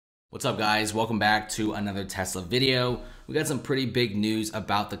What's up guys, welcome back to another Tesla video. We got some pretty big news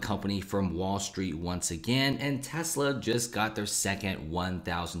about the company from Wall Street once again, and Tesla just got their second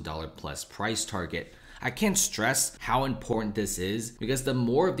 $1,000 plus price target. I can't stress how important this is because the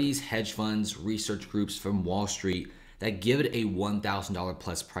more of these hedge funds, research groups from Wall Street that give it a $1,000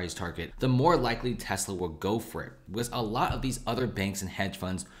 plus price target, the more likely Tesla will go for it. Because a lot of these other banks and hedge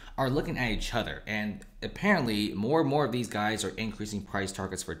funds are looking at each other, and apparently more and more of these guys are increasing price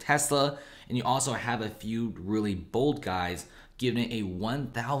targets for Tesla, and you also have a few really bold guys giving it a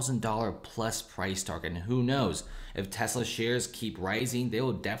 $1,000 plus price target. And who knows, if Tesla shares keep rising, they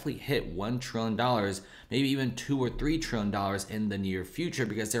will definitely hit $1 trillion, maybe even $2 or $3 trillion in the near future,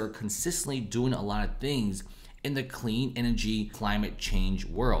 because they're consistently doing a lot of things in the clean energy climate change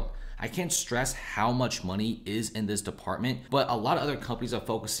world. I can't stress how much money is in this department, but a lot of other companies are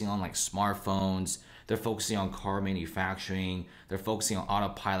focusing on like smartphones, they're focusing on car manufacturing, they're focusing on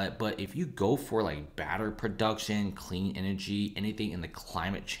autopilot. But if you go for like battery production, clean energy, anything in the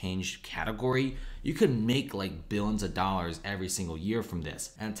climate change category, you could make like billions of dollars every single year from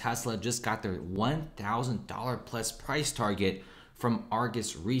this. And Tesla just got their $1,000 plus price target from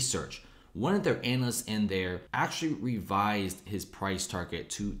Argus Research. One of their analysts in there actually revised his price target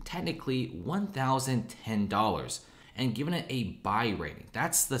to technically $1,010 and given it a buy rating.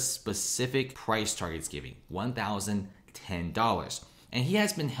 That's the specific price target it's giving, $1,010. And he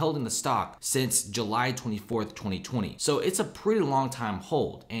has been holding the stock since July 24th, 2020. So it's a pretty long time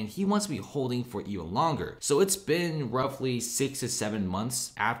hold, and he wants to be holding for even longer. So it's been roughly 6 to 7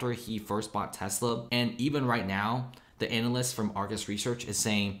 months after he first bought Tesla. And even right now, the analyst from Argus Research is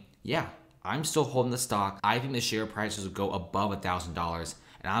saying, yeah, I'm still holding the stock. I think the share prices will go above $1,000,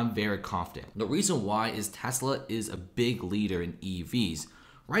 and I'm very confident. The reason why is Tesla is a big leader in EVs.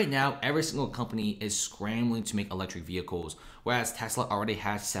 Right now, every single company is scrambling to make electric vehicles, whereas Tesla already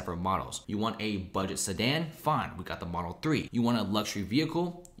has separate models. You want a budget sedan? Fine, we got the Model 3. You want a luxury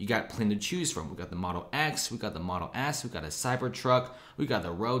vehicle? You got plenty to choose from. We got the Model X, we got the Model S, we got a Cybertruck, we got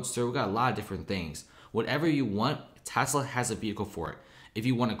the Roadster, we got a lot of different things. Whatever you want, Tesla has a vehicle for it. If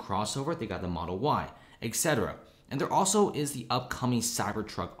you want a crossover, they got the Model Y, etc. And there also is the upcoming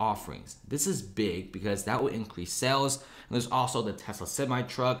Cybertruck offerings. This is big because that will increase sales. And there's also the Tesla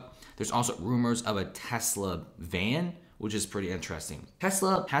semi-truck. There's also rumors of a Tesla van, which is pretty interesting.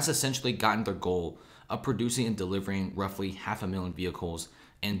 Tesla has essentially gotten their goal of producing and delivering roughly 500,000 vehicles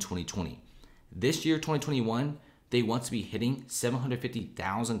in 2020. This year, 2021, they want to be hitting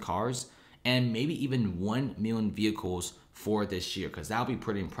 750,000 cars and maybe even 1 million vehicles for this year, because that'll be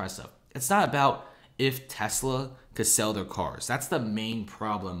pretty impressive. It's not about if Tesla could sell their cars. That's the main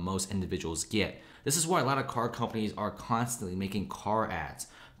problem most individuals get. This is why a lot of car companies are constantly making car ads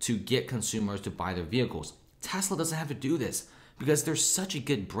to get consumers to buy their vehicles. Tesla doesn't have to do this because they're such a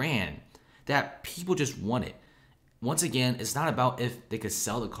good brand that people just want it. Once again, it's not about if they could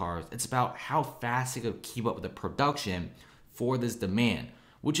sell the cars, it's about how fast they could keep up with the production for this demand,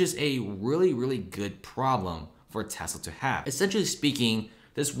 which is a really, really good problem for Tesla to have. Essentially speaking,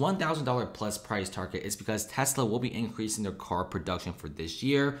 this $1,000 plus price target is because Tesla will be increasing their car production for this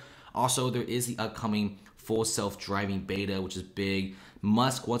year. Also, there is the upcoming full self-driving beta, which is big.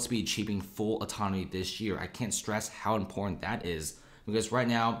 Musk wants to be achieving full autonomy this year. I can't stress how important that is, because right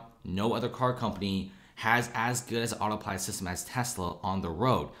now, no other car company has as good as an autopilot system as Tesla on the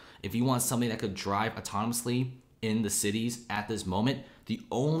road. If you want something that could drive autonomously in the cities at this moment, the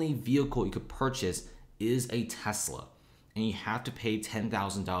only vehicle you could purchase is a Tesla, and you have to pay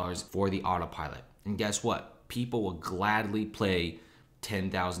 $10,000 for the autopilot. And guess what? People will gladly pay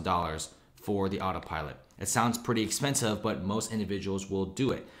 $10,000 for the autopilot. It sounds pretty expensive, but most individuals will do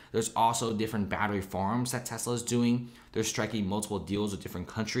it. There's also different battery farms that Tesla is doing. They're striking multiple deals with different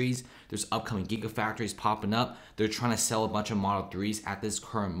countries. There's upcoming gigafactories popping up. They're trying to sell a bunch of Model 3s at this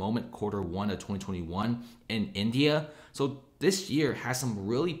current moment, Q1 of 2021 in India. So this year has some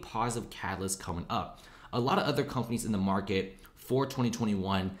really positive catalysts coming up. A lot of other companies in the market for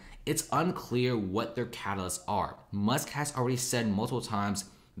 2021, it's unclear what their catalysts are. Musk has already said multiple times,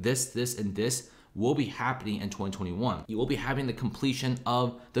 this, and this will be happening in 2021. You will be having the completion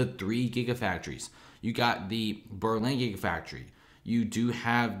of the 3 gigafactories. You got the Berlin gigafactory. You do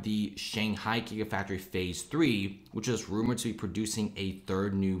have the Shanghai gigafactory phase 3, which is rumored to be producing a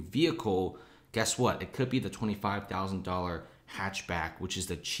 3rd new vehicle. Guess what? It could be the $25,000 hatchback, which is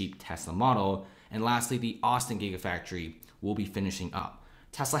the cheap Tesla model. And lastly, the Austin Gigafactory will be finishing up.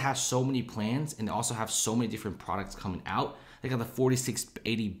 Tesla has so many plans, and they also have so many different products coming out. They got the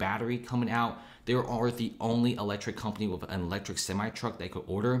 4680 battery coming out. They are the only electric company with an electric semi-truck they could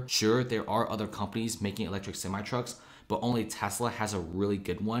order. Sure, there are other companies making electric semi-trucks, but only Tesla has a really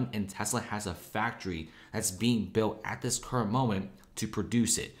good one, and Tesla has a factory that's being built at this current moment to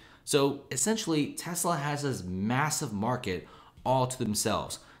produce it. So essentially, Tesla has this massive market all to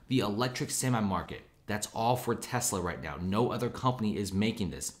themselves. The electric semi market, that's all for Tesla right now. No other company is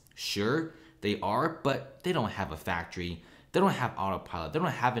making this. Sure, they are, but they don't have a factory. They don't have autopilot. They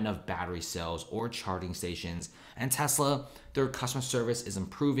don't have enough battery cells or charging stations. And Tesla, their customer service is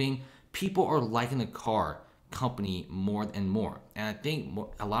improving. People are liking the car company more and more. And I think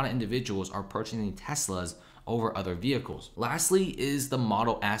a lot of individuals are purchasing Teslas over other vehicles. Lastly is the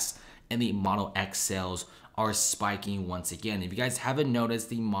Model S and the Model X sales are spiking once again. If you guys haven't noticed,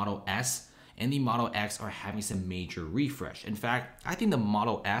 the Model S and the Model X are having some major refresh. In fact, I think the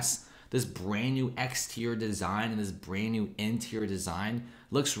Model S, this brand new exterior design and this brand new interior design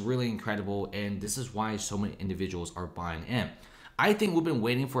looks really incredible, and this is why so many individuals are buying in. I think we've been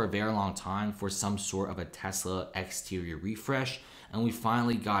waiting for a very long time for some sort of a Tesla exterior refresh, and we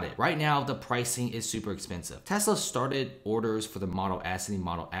finally got it. Right now, the pricing is super expensive. Tesla started orders for the Model S and the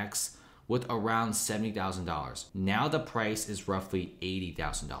Model X with around $70,000. Now the price is roughly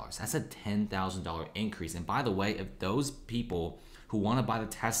 $80,000. That's a $10,000 increase. And by the way, if those people who want to buy the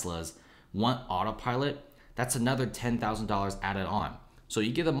Teslas want autopilot, that's another $10,000 added on. So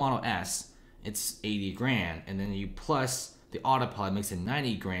you get the Model S, it's 80 grand, and then you plus the autopilot makes it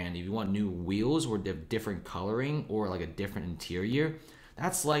 90 grand. If you want new wheels or different coloring or like a different interior,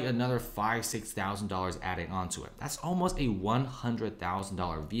 that's like another $5,000–$6,000 adding onto it. That's almost a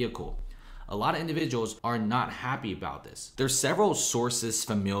 $100,000 vehicle. A lot of individuals are not happy about this. There's several sources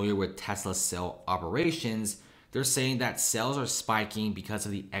familiar with Tesla cell operations. They're saying that sales are spiking because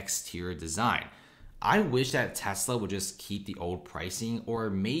of the exterior design. I wish that Tesla would just keep the old pricing,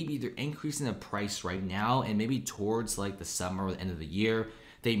 or maybe they're increasing the price right now, and maybe towards like the summer or the end of the year,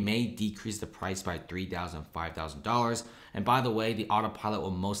 they may decrease the price by $3,000, $5,000. And by the way, the autopilot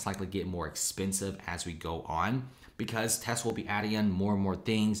will most likely get more expensive as we go on, because Tesla will be adding in more and more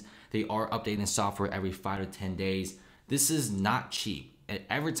things. They are updating software every 5 to 10 days. This is not cheap. And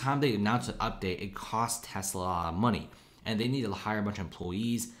every time they announce an update, it costs Tesla a lot of money. And they need to hire a bunch of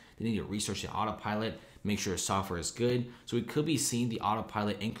employees. They need to research the autopilot, make sure the software is good. So we could be seeing the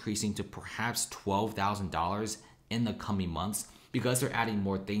autopilot increasing to perhaps $12,000 in the coming months because they're adding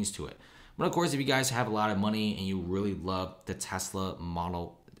more things to it. But of course, if you guys have a lot of money and you really love the Tesla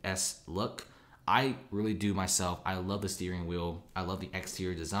Model S look, I really do myself. I love the steering wheel. I love the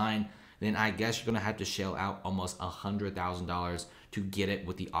exterior design. Then I guess you're gonna have to shell out almost $100,000 to get it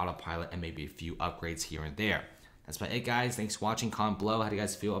with the autopilot and maybe a few upgrades here and there. That's about it, guys. Thanks for watching. Comment below. How do you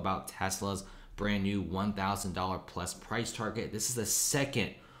guys feel about Tesla's brand new $1,000 plus price target? This is the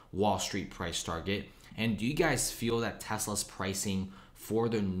second Wall Street price target. And do you guys feel that Tesla's pricing for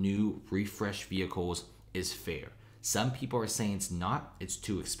the new refresh vehicles is fair? Some people are saying it's not, it's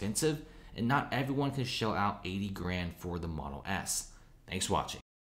too expensive, and not everyone can shell out 80 grand for the Model S. Thanks for watching.